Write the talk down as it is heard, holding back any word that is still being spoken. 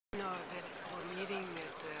No, but we're meeting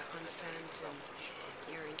at UNSCENT and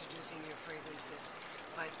you're introducing your fragrances.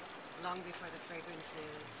 But long before the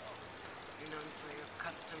fragrances, you're known for your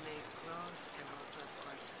custom-made clothes and also, of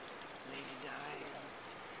course, Lady Di. And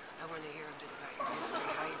I want to hear a bit about your history,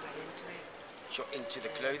 how you got into it. Sure, into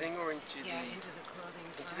the clothing or into Yeah, the... into the clothing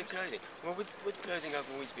Into first. the clothing. Well, with clothing,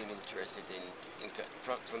 I've always been interested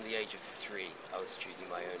from the age of 3. I was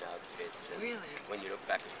choosing my own outfits. And Really? when you look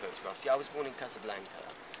back at photographs, yeah, I was born in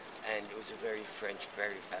Casablanca, and it was a very French,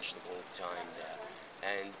 very fashionable time there.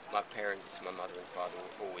 And my parents, my mother and father,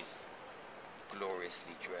 were always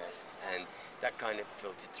gloriously dressed, and that kind of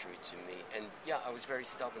filtered through to me. And yeah, I was very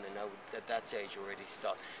stubborn, and I would at that age already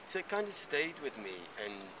start. So it kind of stayed with me.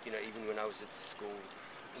 And even when I was at school,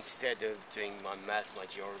 instead of doing my maths, my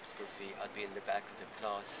geography, I'd be in the back of the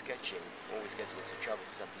class sketching, always getting into trouble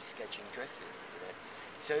because I'd be sketching dresses.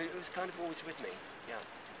 So it was kind of always with me, yeah.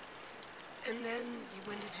 And then,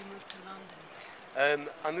 when did you move to London?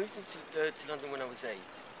 I moved to London when I was 8,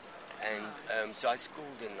 and so I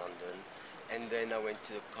schooled in London, and then I went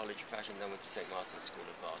to the College of Fashion, then I went to St. Martin's School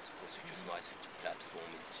of Art, of course, which was my sort of platform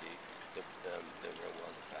into the real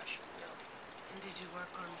world of fashion, yeah. And did you work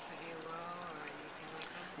on Savile Row or anything like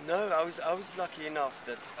that? No, I was lucky enough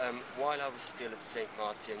that while I was still at St.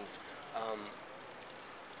 Martin's,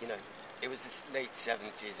 it was the late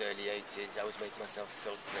 70s, early 80s. I was making myself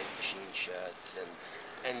silk print machine shirts,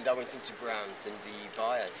 and I went into Brown's, and the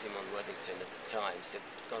buyer, Simon Worthington at the time, said,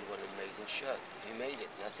 "God, what an amazing shirt. Who made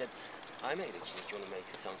it?" And I said, "I made it." She said, "Do you want to make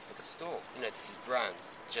some for the store?" This is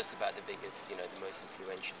Brown's, just about the biggest, the most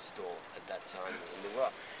influential store at that time in the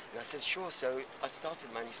world. And I said, "Sure." So I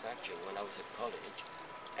started manufacturing when I was at college,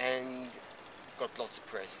 and got lots of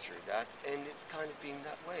press through that, and it's kind of been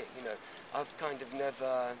that way. I've kind of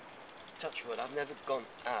never, touch wood, I've never gone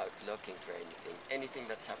out looking for anything. Anything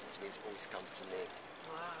that's happened to me has always come to me.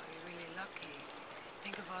 Wow, you're really lucky.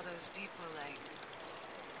 Think of all those people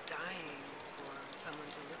dying for someone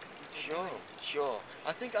to look at what they're doing. Sure.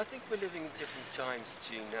 I think we're living in different times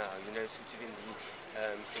too now. Sort of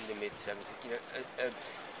in the mid 70s.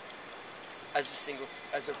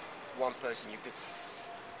 As a one person, you could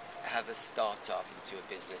have a start-up into a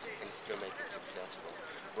business and still make it successful.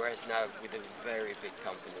 Whereas now, with the very big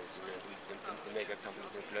companies, the mega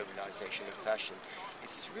companies, the globalization of fashion,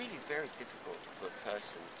 it's really very difficult for a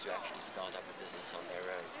person to actually start up a business on their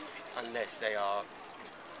own, unless they are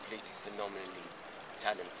completely phenomenally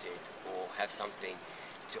talented or have something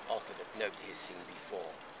to offer that nobody has seen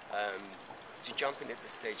before. To jump in at the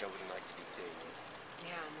stage, I wouldn't like to be doing it.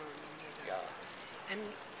 Yeah, no, me neither. Yeah.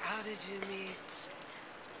 And how did you meet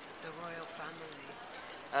the royal family?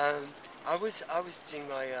 I was doing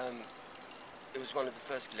my. It was one of the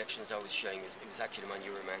first collections I was showing. It was actually my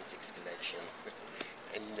New Romantics collection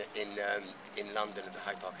in London at the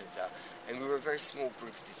Hyde Park Hotel, and we were a very small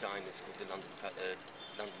group of designers called the London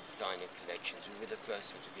Designer Collections. We were the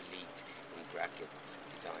first sort of elite in brackets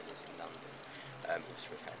designers in London. It was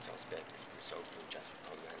Rafat Osbeck, Bruce Oakville, Jasper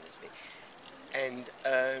Conran was me, and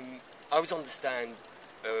I was on the stand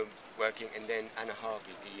working, and then Anna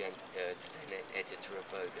Harvey, the editor of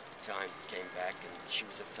Vogue at the time, came back, and she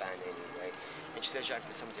was a fan anyway, and she said, "Jacques,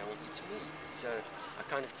 there's somebody I want you to meet." So I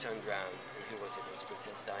kind of turned around, and who was it? It was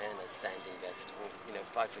Princess Diana, standing there,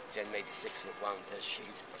 5'10", maybe 6'1" with her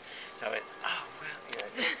shoes on. So I went, "Oh well,"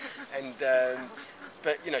 and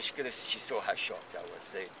but she saw how shocked I was.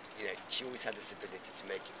 So she always had this ability to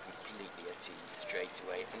make you completely at ease straight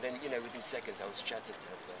away, and then within seconds I was chatting to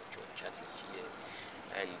her, chatting to you.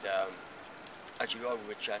 And actually, while we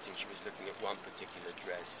were chatting, she was looking at one particular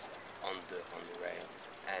dress on the rails,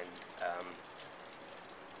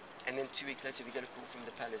 and then 2 weeks later, we got a call from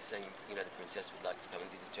the palace saying, the princess would like to come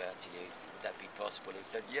and visit her atelier. Would that be possible? And we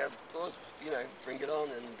said, "Yeah, of course. Bring it on."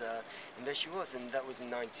 And there she was, and that was in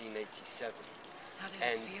 1987. How did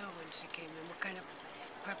it feel when she came in? What kind of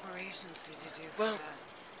preparations did you do for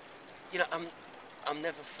that? I'm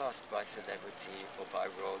never fussed by celebrity or by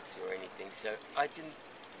royalty or anything, so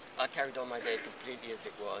I carried on my day completely as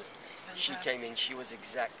it was. Fantastic. She came in, she was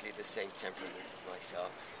exactly the same temperament as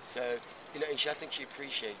myself. So, and I think she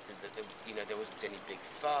appreciated that there wasn't any big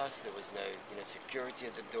fuss, there was no, security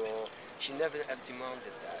at the door. She never ever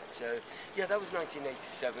demanded that. So, yeah, that was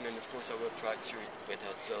 1987, and of course I worked right through with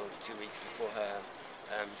her till 2 weeks before her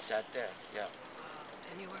sad death, yeah.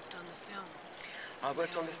 And you worked on the film? I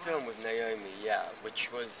worked on the film with Naomi, yeah,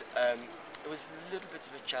 which was, it was a little bit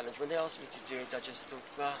of a challenge. When they asked me to do it, I just thought,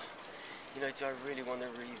 well, do I really want to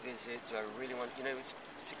revisit? Do I really want, it was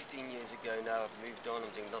 16 years ago now, I've moved on,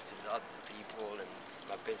 I'm doing lots of other people, and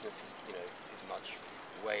my business is, is much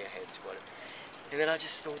way ahead to what. And then I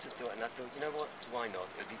just thought, and I thought, you know what? Why not?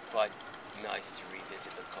 It'd be quite nice to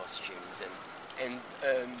revisit the costumes, and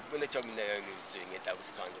when they told me Naomi was doing it, that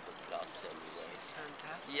was kind of a plus anyway. It's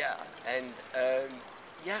fantastic. Yeah, and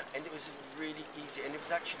and it was really easy, and it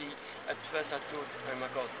was actually, at first I thought, oh my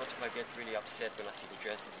God, what if I get really upset when I see the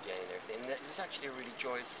dresses again and everything, and it was actually a really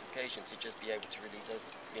joyous occasion to just be able to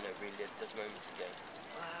relive those moments again.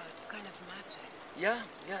 Wow, it's kind of magic. Yeah,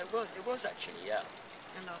 it was actually, yeah.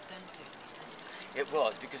 And authentic. It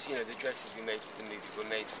was, because, the dresses we made for the movie were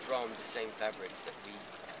made from the same fabrics that we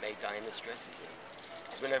made Diana's dresses in.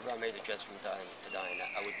 Because whenever I made a dress for Diana,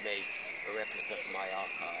 I would make a replica for my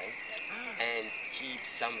archive and keep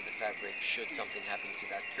some of the fabric should something happen to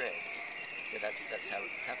that dress. So that's how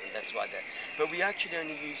it's happened. That's why But we actually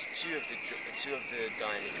only used two of the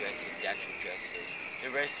Diana dresses, the actual dresses.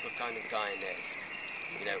 The rest were kind of Diana-esque.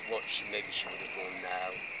 What maybe she would have worn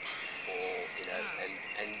now, or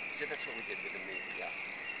and so that's what we did with the movie. Yeah.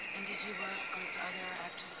 And did you work with other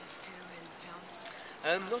actresses too in films?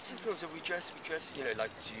 Not in films. We dressed.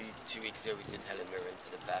 Like two weeks ago, we did Helen Mirren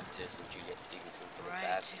for the BAFTAs and Juliette Stevenson for the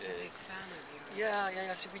BAFTAs. She's a big fan of yours.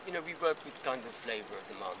 Yeah. So we worked with kind of flavour of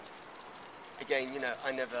the month. Again,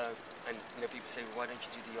 I never. And people say, well, why don't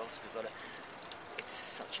you do the Oscars? But it's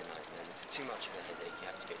such a nightmare. It's too much of a headache.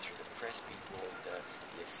 You have to go through the press people, the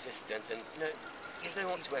assistants, and if they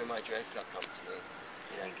want to wear my dress, they'll come to me.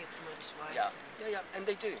 I think it's much wiser. Yeah, and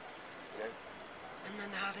they do. And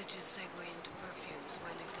then how did you segue into perfumes?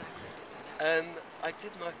 When exactly did that happen? I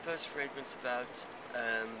did my first fragrance must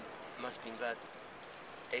have been about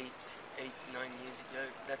 8, 9 years ago.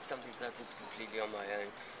 That's something that I did completely on my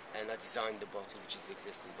own. And I designed the bottle, which is the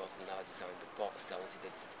existing bottle. Now I designed the box, because I wanted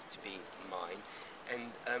it to be mine.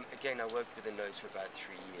 And again, I worked with the nose for about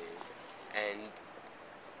 3 years. And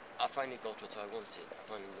I finally got what I wanted. I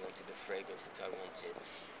finally wanted the fragrance that I wanted.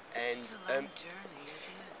 And it's a long journey,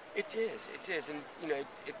 isn't it? It is, and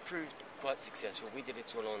it proved quite successful. We did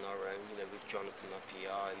it all on our own, with Jonathan, our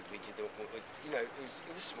PR, and we did it. It was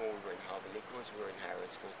small. We were in Harbour Liquors, we were in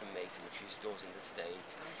Harrods, Fulton Mason, a few stores in the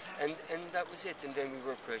States, and that was it. And then we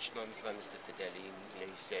were approached by Mr. Fedeli, and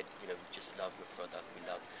he said, we just love your product, we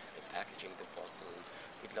love the packaging, the bottle, and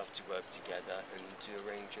we'd love to work together and do a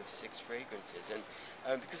range of 6 fragrances. And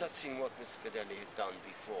because I'd seen what Mr. Fedeli had done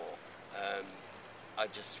before. I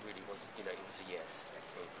just really was, it was a yes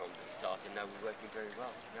from the start, and now we're working very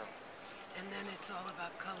well. Yeah. And then it's all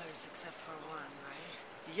about colors, except for one, right?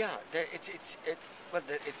 Yeah, they're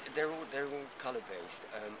all color based.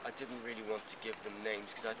 I didn't really want to give them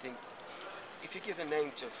names, because I think if you give a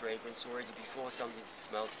name to a fragrance already before somebody's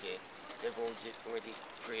smelt it, they've already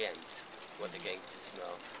preempt what they're going to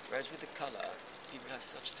smell. Whereas with the color, people have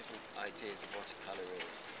such different ideas of what a color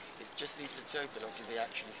is. It just leaves it open until they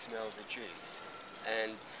actually smell the juice.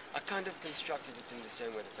 And I kind of constructed it in the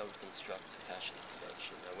same way that I would construct a fashion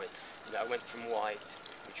collection. I went from white,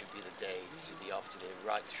 which would be the day, to the afternoon,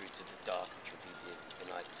 right through to the dark, which would be the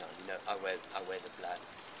night time. I wear the black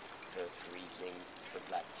for evening, for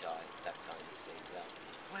black tie, that kind of thing. Yeah.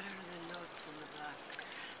 What are the notes in the black?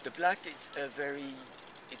 The black is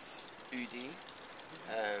it's oudi.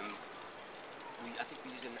 I think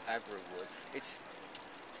we use an agra wood.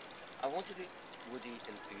 I wanted it woody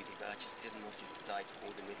and oudi, but I just didn't want to like all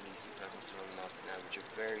the Middle Eastern perfumes that are on the market now, which are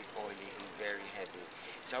very oily and very heavy.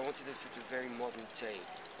 So I wanted a sort of very modern take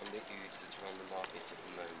on the ouds that are on the market at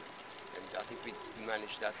the moment. And I think we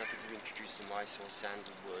managed that. I think we introduced some Mysore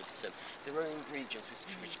sandalwood. So there are ingredients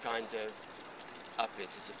which kind of up it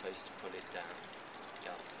as opposed to pull it down.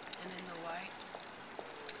 Yeah. And in the white?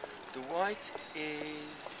 The white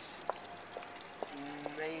is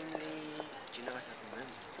mainly, do you know if I can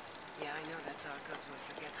remember? Yeah, I know that's how it goes, we'll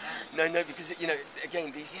forget that. No, because, again,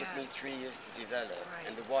 these took me 3 years to develop, right.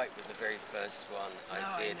 And the white was the very first one I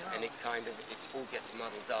did, I know. and it all gets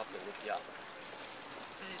muddled up, and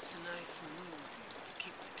But it's a nice mood to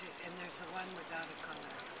keep it, and there's the one without a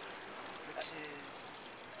color, which is...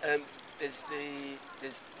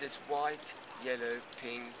 there's white, yellow,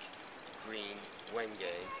 pink, green,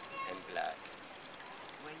 wenge, and black.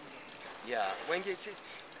 Wenge. Yeah, wenge,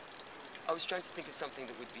 I was trying to think of something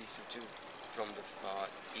that would be sort of from the Far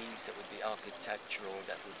East, that would be architectural,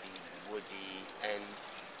 that would be woody, and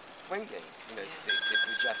wenge, it's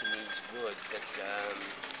the Japanese wood that,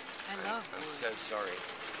 I love I'm wood. so sorry.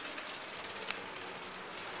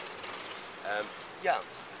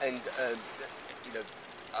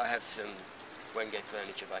 I have some wenge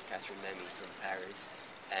furniture by Catherine Memmi from Paris,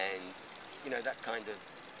 and, that kind of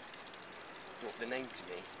brought the name to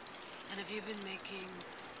me. And have you been making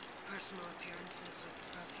personal appearances with the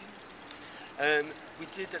perfumes? We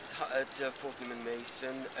did at Fortnum and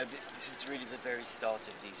Mason. This is really the very start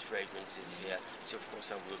of these fragrances here. So of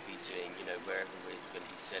course I will be doing, wherever we're going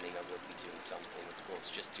to be selling, I will be doing something, of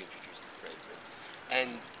course, just to introduce the fragrance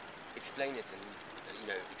and explain it and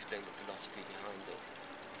explain the philosophy behind it.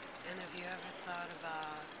 And have you ever thought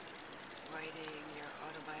about writing your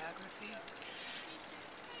autobiography?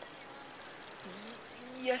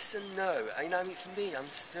 Yes and no. I mean, for me, I'm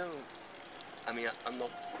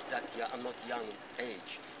not that young. I'm not young in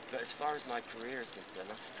age, but as far as my career is concerned,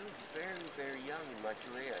 I'm still very, very young in my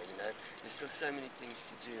career. There's still so many things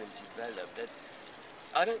to do and develop that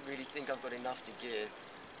I don't really think I've got enough to give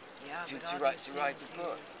to write a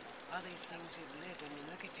book. All these things you've lived. I mean,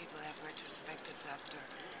 look at people who have retrospectives after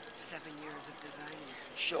 7 years of designing.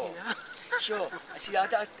 Sure, You know? sure. See, I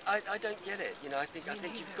don't get it. I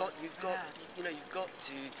think you've got to.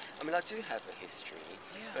 I mean, I do have a history,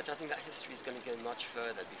 but I think that history is going to go much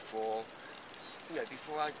further before.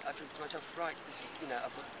 Before I think to myself, right, this is,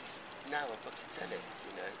 I've got this now. I've got to tell it.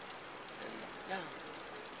 And yeah.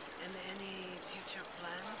 And any future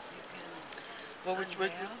plans you can? Well, we're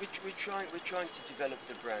trying to develop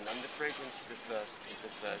the brand. I mean, the fragrance is the first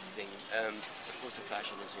thing. Of course, the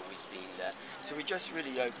fashion has always been there. So we're just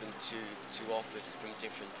really open to offers from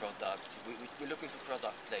different products. We're looking for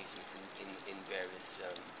product placements in various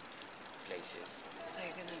places. So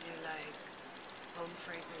you're going to do like home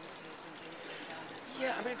fragrances and things like that as well?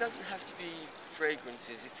 Yeah, I mean, it doesn't have to be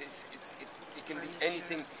fragrances. It can be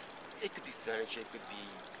anything. It could be furniture, it could be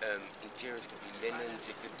interiors, it could be linens,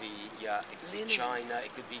 it could be china, it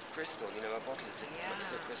could be crystal. A bottle is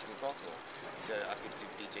a crystal bottle, so I could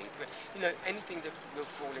be doing anything that will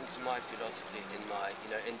fall into my philosophy, and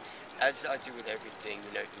as I do with everything,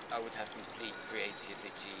 I would have complete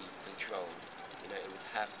creativity control. It would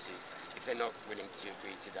have to. If they're not willing to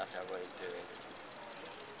agree to that, I won't do it.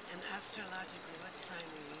 And astrologically, what sign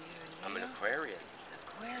are you? I'm an Aquarian.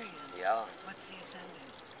 Aquarian? Yeah. What's the ascendant?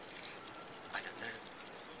 I don't know.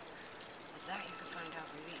 Well, that you can find out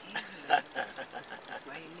really easily.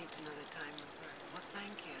 Well, you need to know the time of birth. Well,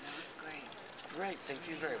 thank you. That was great. Great.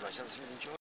 Thank you very much. That was really enjoyable.